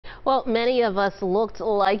Well, many of us looked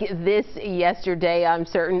like this yesterday, I'm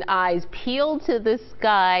certain. Eyes peeled to the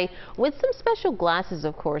sky with some special glasses,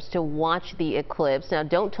 of course, to watch the eclipse. Now,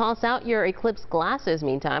 don't toss out your eclipse glasses.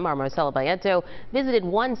 Meantime, our Marcela Bayeto visited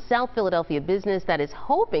one South Philadelphia business that is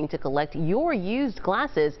hoping to collect your used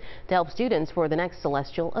glasses to help students for the next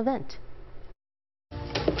celestial event.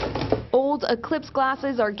 Old eclipse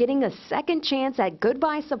glasses are getting a second chance at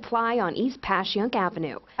Goodbye Supply on East Passyunk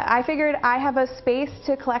Avenue. I figured I have a space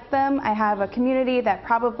to collect them. I have a community that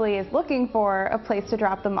probably is looking for a place to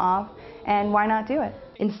drop them off, and why not do it?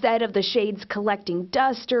 Instead of the shades collecting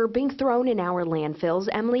dust or being thrown in our landfills,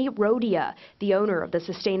 Emily Rodia, the owner of the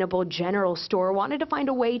Sustainable General Store, wanted to find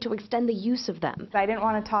a way to extend the use of them. I didn't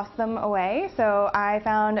want to toss them away, so I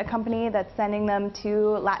found a company that's sending them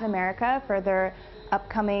to Latin America for their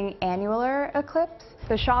upcoming annular eclipse.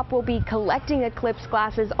 The shop will be collecting eclipse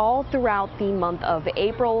glasses all throughout the month of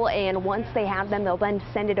April, and once they have them, they'll then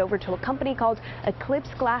send it over to a company called Eclipse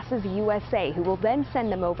Glasses USA, who will then send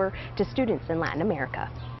them over to students in Latin America.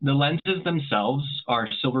 The lenses themselves are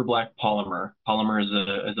silver black polymer. Polymer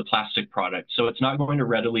is a plastic product, so it's not going to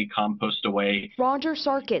readily compost away. Roger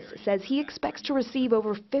Sarkis says he expects to receive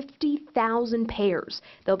over 50,000 pairs.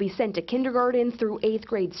 They'll be sent to kindergarten through 8th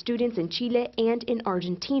grade students in Chile and in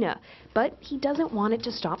Argentina. But he doesn't want it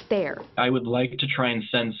to stop there. I would like to try and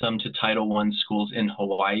send some to Title I schools in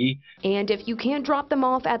Hawaii. And if you can't drop them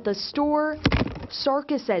off at the store,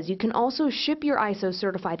 Sarkis says you can also ship your ISO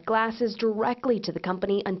certified glasses directly to the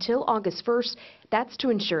company until August 1st. That's to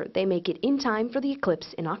ensure they make it in time for the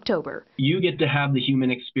eclipse in October. You get to have the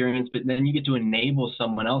human experience, but then you get to enable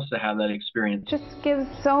someone else to have that experience. Just gives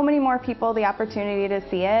so many more people the opportunity to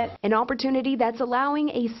see it. An opportunity that's allowing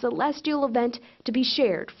a celestial event to be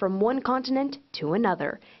shared from one continent to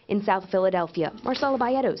another. In South Philadelphia, Marcela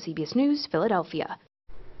Bayeto, CBS News, Philadelphia.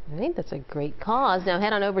 I think that's a great cause. Now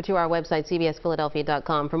head on over to our website,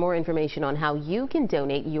 cbsphiladelphia.com, for more information on how you can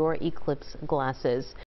donate your eclipse glasses.